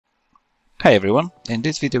Hey everyone, in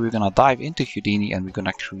this video we're gonna dive into Houdini and we're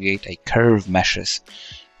gonna create a curve meshes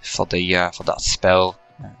for that spell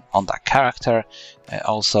on that character.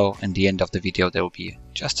 Also, in the end of the video there will be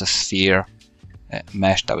just a sphere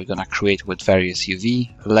mesh that we're gonna create with various UV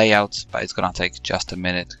layouts, but it's gonna take just a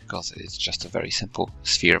minute because it's just a very simple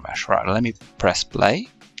sphere mesh. Right, let me press play.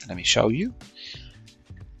 Let me show you.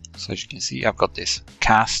 So as you can see, I've got this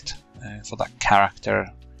cast for that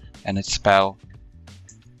character and its spell.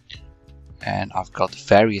 And I've got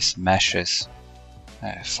various meshes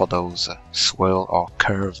for those swirl or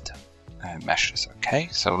curved meshes. Okay,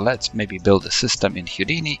 so let's maybe build a system in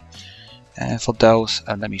Houdini for those,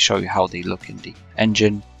 and let me show you how they look in the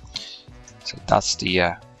engine. So that's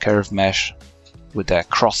the curve mesh with a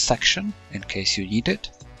cross section in case you need it.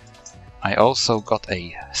 I also got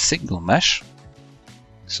a single mesh,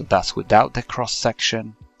 so that's without the cross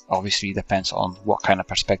section. Obviously, it depends on what kind of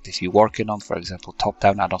perspective you're working on. For example,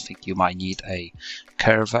 top-down, I don't think you might need a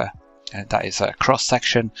curve that is a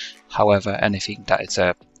cross-section. However, anything that is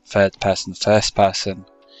a third-person, first-person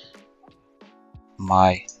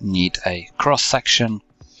might need a cross-section.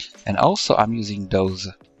 And also, I'm using those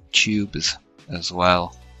tubes as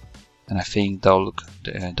well. And I think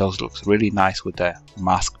those look really nice with the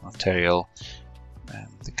mask material.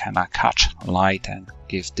 They kind of catch light and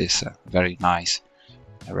give this very nice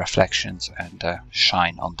reflections and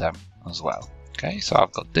shine on them as well. Okay, so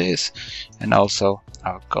I've got this, and also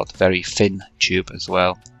I've got very thin tube as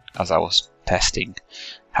well, as I was testing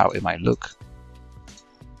how it might look.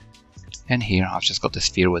 And here I've just got the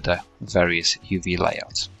sphere with the various UV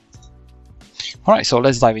layouts. Alright, so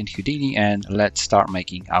let's dive into Houdini and let's start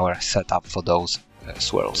making our setup for those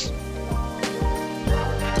swirls.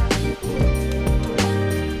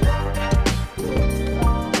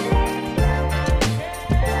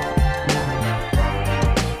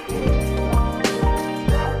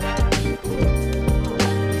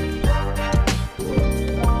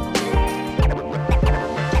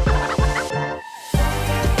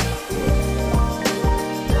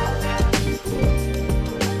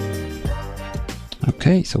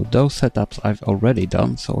 Okay, so those setups I've already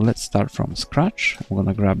done, so let's start from scratch. I'm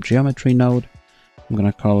gonna grab geometry node. I'm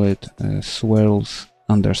gonna call it Swirls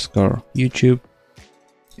 _ YouTube,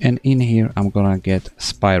 and in here I'm gonna get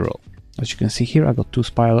spiral. As you can see here, I got two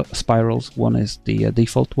spirals. One is the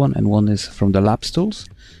default one and one is from the labs tools.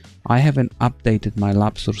 I haven't updated my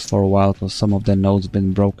labs tools for a while because some of the nodes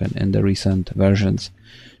been broken in the recent versions,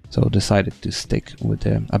 so decided to stick with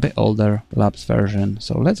a bit older labs version.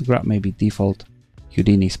 So let's grab maybe default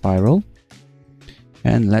Houdini spiral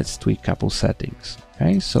and let's tweak a couple settings.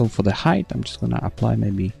 Okay, so for the height I'm just gonna apply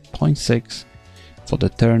maybe 0.6. For the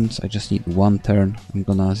turns I just need one turn. I'm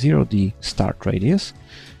gonna zero the start radius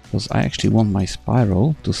because I actually want my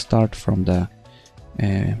spiral to start from the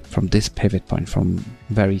from this pivot point, from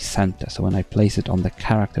very center. So when I place it on the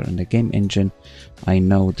character in the game engine, I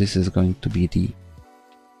know this is going to be the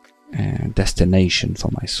destination for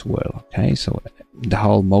my swirl. Okay, so the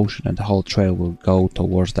whole motion and the whole trail will go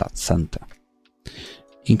towards that center.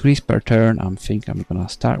 Increase per turn, I'm gonna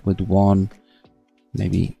start with 1,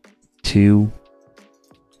 maybe 2,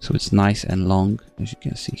 so it's nice and long, as you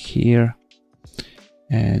can see here.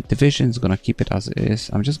 Division is gonna keep it as it is.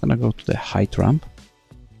 I'm just gonna go to the height ramp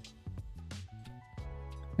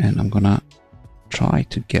and I'm gonna try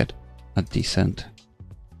to get a decent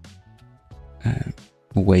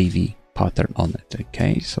wavy pattern on it.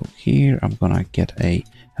 Okay, so here I'm gonna get a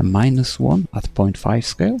 -1 at 0.5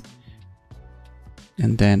 scale,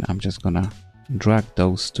 and then I'm just gonna drag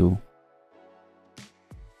those two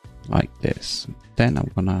like this. Then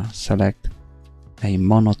I'm gonna select a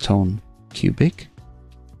monotone cubic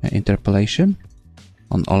interpolation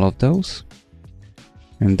on all of those,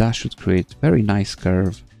 and that should create very nice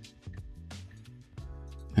curve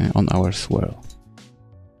on our swirl.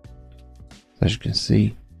 As you can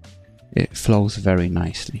see, it flows very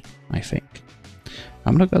nicely, I think.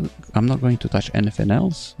 I'm not going to touch anything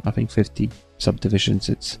else. I think 50 subdivisions,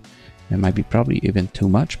 it might be probably even too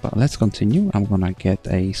much, but let's continue. I'm gonna get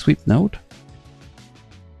a sweep node,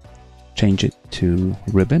 change it to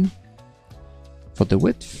ribbon. For the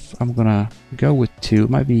width, I'm gonna go with 2,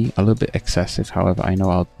 might be a little bit excessive, however I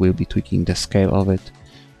know I will be tweaking the scale of it.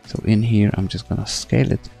 So in here, I'm just gonna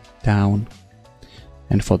scale it down,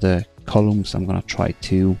 and for the columns I'm gonna try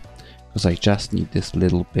 2 because I just need this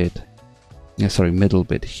little bit, middle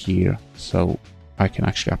bit here, so I can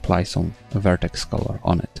actually apply some vertex color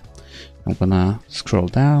on it. I'm gonna scroll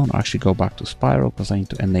down, or actually go back to spiral because I need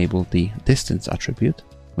to enable the distance attribute,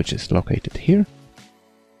 which is located here.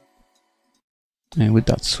 And with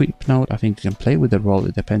that sweep node, I think you can play with the roll.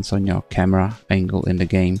 It depends on your camera angle in the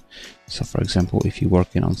game. So for example, if you're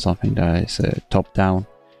working on something that is top down,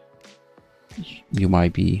 you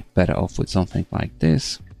might be better off with something like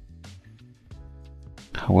this.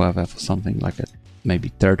 However, for something like a maybe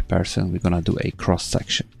third person, we're gonna do a cross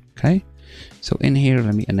section. Okay, so in here,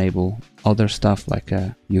 let me enable other stuff like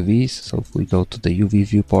UVs. So if we go to the UV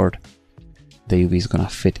viewport, the UV is gonna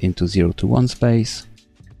fit into 0 to 1 space.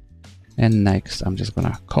 And next, I'm just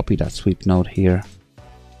gonna copy that sweep node here,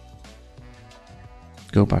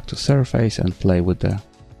 go back to surface and play with the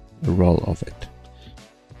roll of it.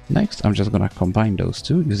 Next, I'm just gonna combine those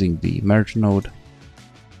two using the merge node.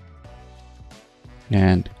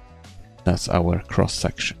 And that's our cross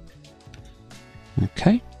section.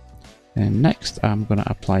 Okay. And next, I'm gonna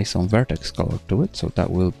apply some vertex color to it. So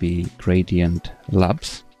that will be gradient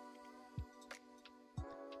labs.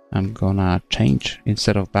 I'm gonna change,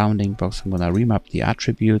 instead of bounding box, I'm gonna remap the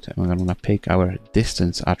attribute and we're gonna pick our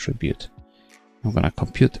distance attribute. I'm gonna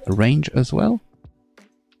compute a range as well.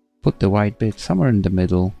 Put the white bit somewhere in the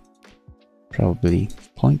middle, probably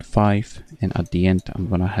 0.5, and at the end I'm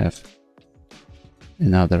gonna have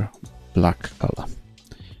another black color.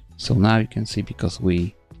 So now you can see, because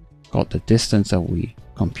we got the distance and we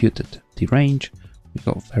computed the range, we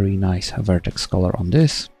got very nice vertex color on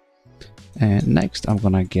this. And next I'm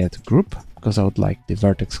gonna get group, because I would like the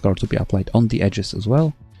vertex color to be applied on the edges as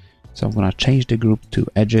well. So I'm gonna change the group to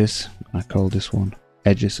edges. I'm gonna call this one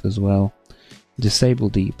edges as well. Disable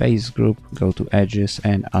the base group, go to edges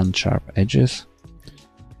and unsharp edges.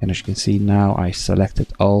 And as you can see, now I selected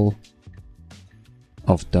all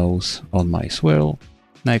of those on my swirl.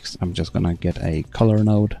 Next, I'm just gonna get a color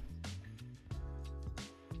node.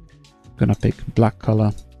 Gonna pick black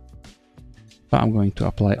color, but I'm going to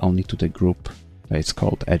apply only to the group that it's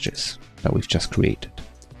called edges that we've just created.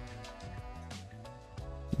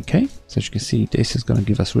 Okay, so as you can see, this is gonna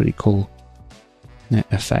give us really cool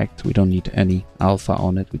effect. We don't need any alpha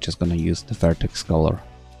on it. We're just gonna use the vertex color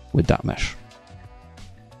with that mesh.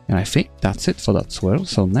 And I think that's it for that swirl.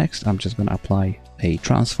 So next, I'm just gonna apply a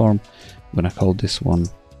transform. I'm gonna call this one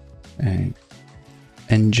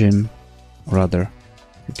engine, or rather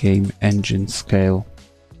game engine scale.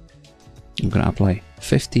 I'm gonna apply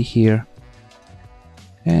 50 here,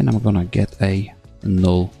 and I'm gonna get a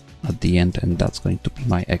null at the end, and that's going to be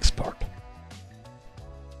my export.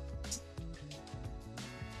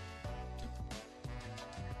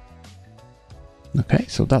 Okay,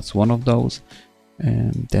 so that's one of those.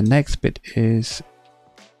 And the next bit is,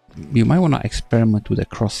 you might want to experiment with a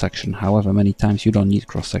cross section. However, many times you don't need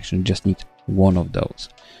cross section, you just need one of those.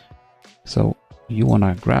 So you want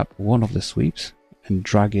to grab one of the sweeps and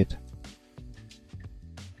drag it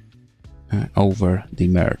over the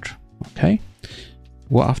merge. Okay,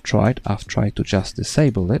 what I've tried to just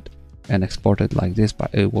disable it and export it like this,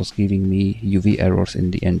 but it was giving me UV errors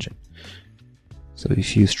in the engine. So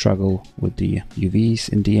if you struggle with the UVs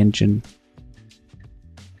in the engine,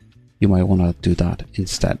 you might want to do that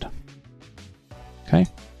instead. Okay,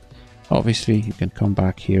 obviously you can come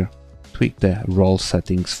back here, tweak the roll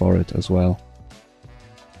settings for it as well,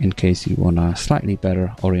 in case you want a slightly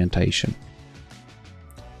better orientation.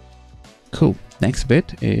 Cool. Next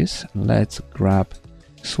bit is, let's grab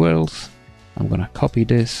swirls. I'm gonna copy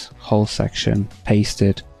this whole section, paste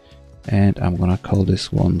it, and I'm gonna call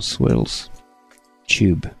this one swirls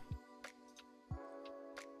tube.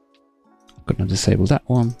 I'm gonna disable that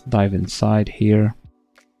one, dive inside here.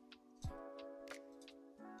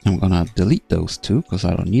 I'm gonna delete those two because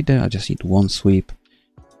I don't need them. I just need one sweep.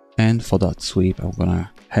 And for that sweep, I'm gonna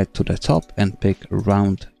head to the top and pick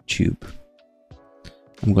round tube.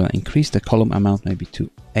 I'm gonna increase the column amount maybe to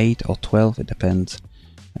 8 or 12, it depends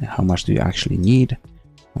how much do you actually need.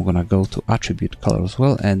 I'm gonna go to attribute color as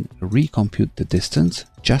well and recompute the distance,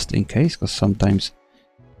 just in case, because sometimes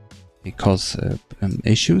it causes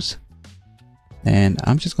issues. And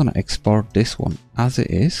I'm just gonna export this one as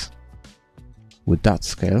it is with that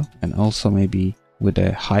scale, and also maybe with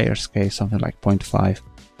a higher scale, something like 0.5.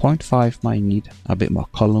 0.5 might need a bit more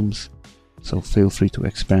columns, so feel free to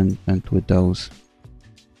experiment with those.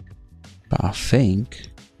 But I think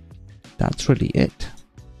that's really it.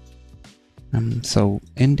 So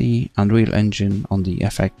in the Unreal Engine, on the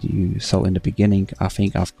effect you saw in the beginning, I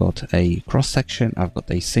think I've got a cross section, I've got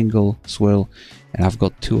a single swirl, and I've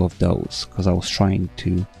got two of those because I was trying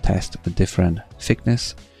to test a different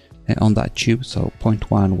thickness on that tube. So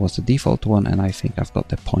 0.1 was the default one, and I think I've got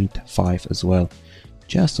the 0.5 as well,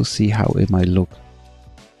 just to see how it might look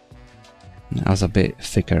as a bit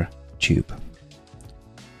thicker tube.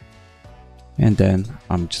 And then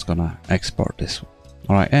I'm just gonna export this one.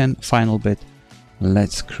 Alright, and final bit,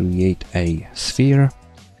 let's create a sphere.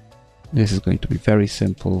 This is going to be very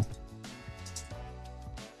simple.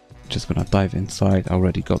 Just gonna dive inside. I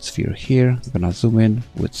already got sphere here. I'm gonna zoom in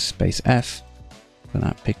with space F. I'm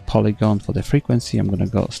gonna pick polygon for the frequency. I'm gonna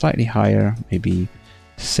go slightly higher, maybe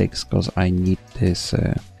 6, because I need this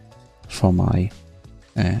for my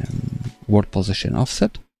world position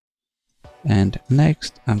offset. And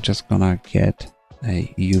next I'm just gonna get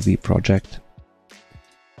a UV project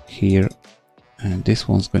here, and this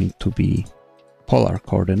one's going to be polar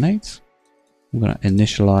coordinates. I'm gonna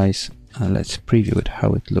initialize. Let's preview it,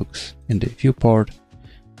 how it looks in the viewport.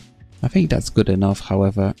 I think that's good enough.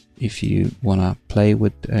 However, if you wanna play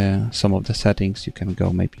with some of the settings, you can go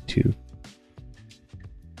maybe to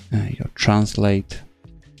your translate.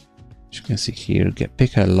 As you can see here,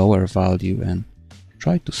 pick a lower value and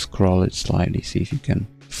try to scroll it slightly, see if you can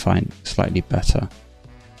find slightly better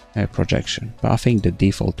projection. But I think the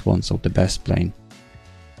default one, so the best plane,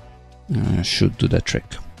 should do the trick.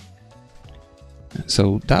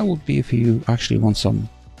 So that would be if you actually want some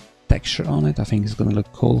texture on it. I think it's gonna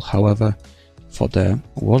look cool. However, for the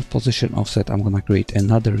world position offset, I'm gonna create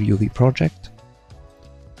another UV project,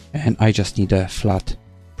 and I just need a flat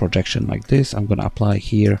projection like this. I'm gonna apply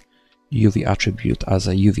here UV attribute as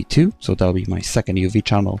a UV2, so that'll be my second UV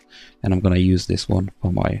channel, and I'm gonna use this one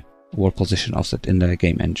for my world position offset in the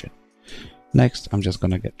game engine. Next, I'm just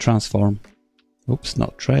gonna get transform. Oops,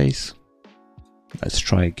 not trace. Let's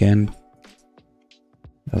try again.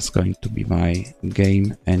 That's going to be my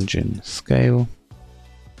game engine scale.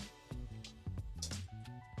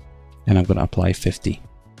 And I'm gonna apply 50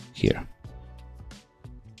 here.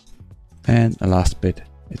 And the last bit,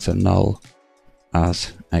 it's a null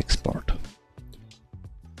as export.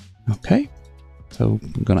 Okay, so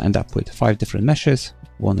I'm gonna end up with 5 different meshes.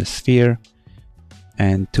 One is sphere,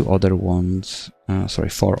 and 4 other ones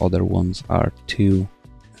are 2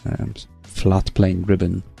 flat plane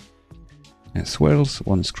ribbon swirls.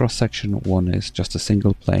 One is cross section, one is just a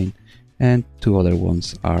single plane, and 2 other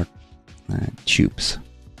ones are tubes.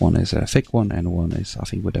 One is a thick one, and one is, I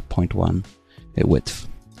think, with a 0.1 width.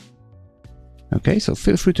 Okay, so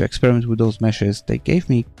feel free to experiment with those meshes. They gave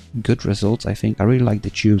me good results, I think. I really like the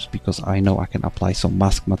tubes because I know I can apply some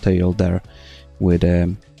mask material there with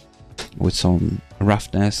some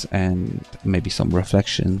roughness and maybe some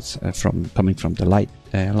reflections coming from the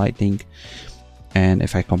lighting. And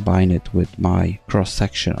if I combine it with my cross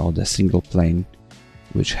section or the single plane,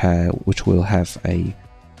 which will have a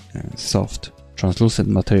soft translucent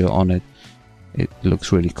material on it, it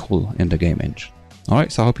looks really cool in the game engine.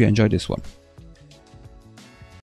 Alright, so I hope you enjoyed this one.